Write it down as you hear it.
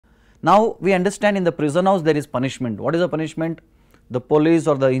Now we understand in the prison house there is punishment. What is the punishment? The police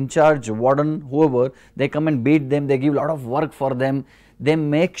or the in charge, warden, whoever, they come and beat them, they give a lot of work for them, they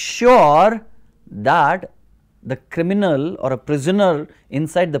make sure that the criminal or a prisoner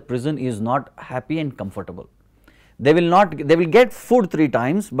inside the prison is not happy and comfortable. They will get food 3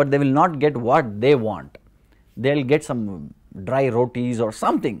 times, but they will not get what they want. They will get some dry rotis or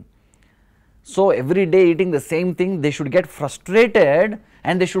something. So every day eating the same thing, they should get frustrated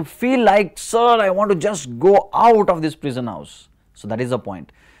and they should feel like, sir, I want to just go out of this prison house. So that is the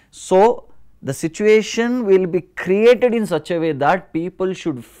point. So the situation will be created in such a way that people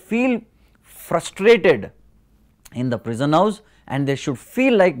should feel frustrated in the prison house and they should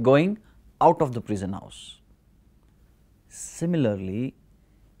feel like going out of the prison house. Similarly,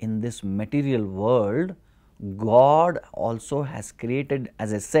 in this material world, God also has created,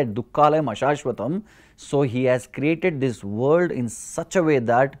 as I said, dukkhalayam ashashvatam. So He has created this world in such a way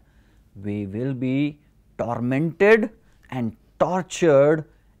that we will be tormented and tortured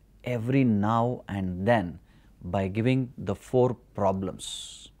every now and then by giving the 4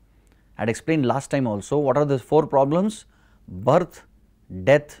 problems. I had explained last time also what are the 4 problems: birth,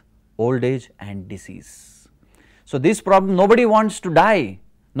 death, old age and disease. So this problem, nobody wants to die.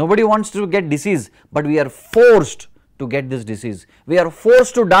 Nobody wants to get disease, but we are forced to get this disease. We are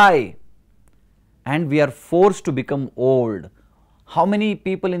forced to die and we are forced to become old. How many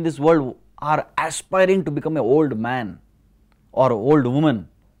people in this world are aspiring to become an old man or old woman?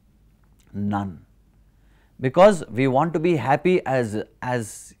 None. Because we want to be happy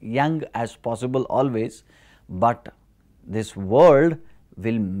as young as possible always, but this world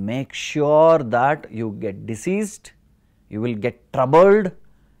will make sure that you get diseased, you will get troubled.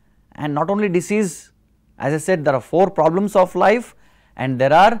 And not only disease, as I said, there are 4 problems of life and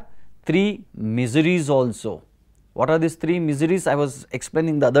there are 3 miseries also. What are these 3 miseries? I was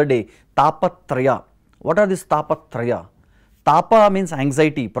explaining the other day. Tapatraya. What are these tapatraya? Tapa means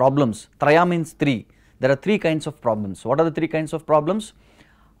anxiety, problems. Traya means 3. There are 3 kinds of problems. What are the 3 kinds of problems?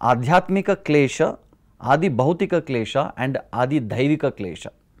 Adhyatmika klesha, Adi bhautika klesha and Adi dhaivika klesha.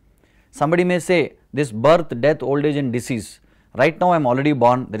 Somebody may say this birth, death, old age and disease. Right now I am already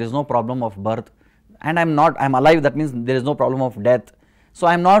born, there is no problem of birth, and I am alive, that means there is no problem of death. So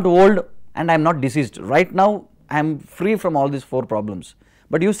I am not old and I am not deceased. Right now I am free from all these 4 problems.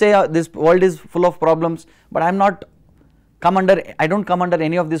 But you say this world is full of problems, but I don't come under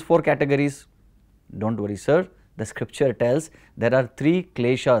any of these 4 categories. Don't worry, sir. The scripture tells there are 3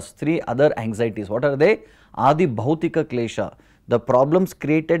 kleshas, 3 other anxieties. What are they? Adi bhautika klesha, the problems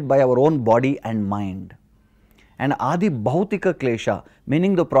created by our own body and mind. And Adi bhautika klesha,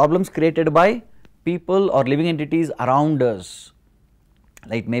 meaning the problems created by people or living entities around us,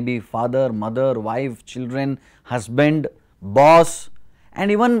 like maybe father, mother, wife, children, husband, boss, and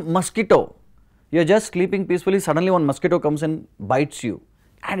even mosquito. You are just sleeping peacefully, suddenly one mosquito comes and bites you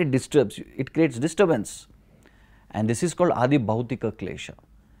and it disturbs you, it creates disturbance, and this is called Adi bhautika klesha.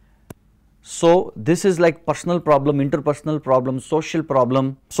 So this is like personal problem, interpersonal problem, social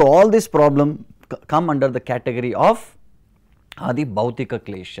problem. So all this problem come under the category of Adi bhautika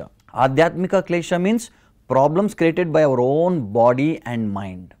klesha. Adhyatmika klesha means problems created by our own body and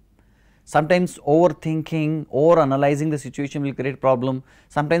mind. Sometimes overthinking, over-analyzing the situation will create problem.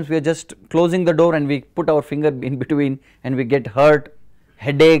 Sometimes we are just closing the door and we put our finger in between and we get hurt,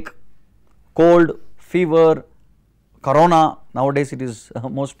 headache, cold, fever, corona. Nowadays it is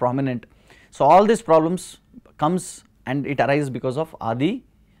most prominent. So all these problems comes and it arises because of Adi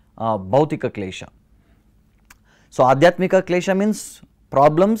bhautika klesha. So adhyatmika klesha means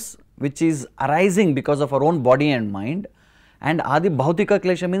problems which is arising because of our own body and mind, and Adi bhautika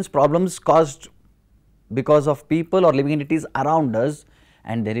klesha means problems caused because of people or living entities around us,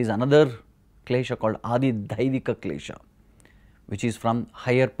 and there is another klesha called Adi dhaivika klesha, which is from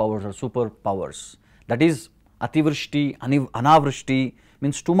higher powers or super powers. That is ativrishti, anavrishti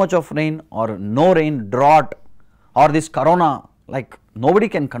means too much of rain or no rain, drought, or this corona, like nobody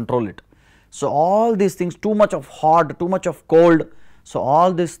can control it. So all these things, too much of hot, too much of cold, so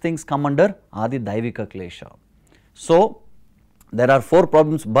all these things come under Adi dhaivika klesha. So there are 4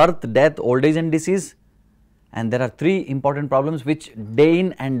 problems: birth, death, old age and disease, and there are 3 important problems which day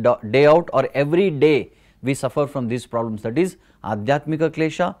in and day out or every day we suffer from these problems, that is adhyatmika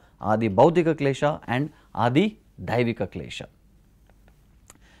klesha, Adi bhautika klesha and Adi dhaivika klesha.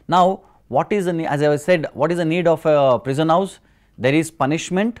 Now what is as I said, what is the need of a prison house? There is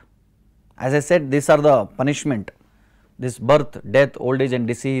punishment. As I said, these are the punishment. This birth, death, old age and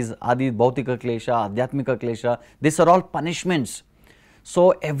disease, Adi bhautika klesha, adhyatmika klesha, these are all punishments. So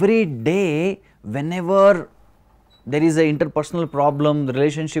every day whenever there is a interpersonal problem,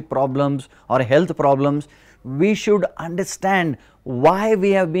 relationship problems or health problems, we should understand why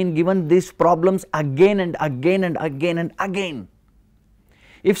we have been given these problems again and again and again and again.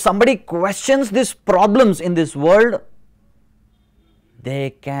 If somebody questions these problems in this world,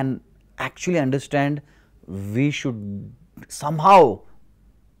 they can actually understand we should somehow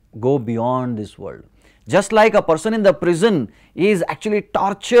go beyond this world. Just like a person in the prison is actually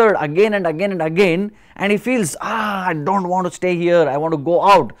tortured again and again and again, and he feels, I don't want to stay here, I want to go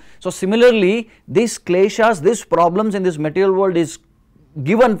out. So similarly, these kleshas, these problems in this material world is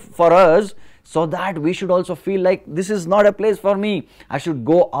given for us so that we should also feel like this is not a place for me. I should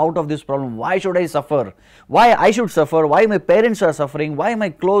go out of this problem. Why should I suffer? Why I should suffer? Why my parents are suffering? Why my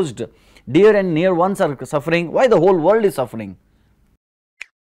closed dear and near ones are suffering? Why the whole world is suffering?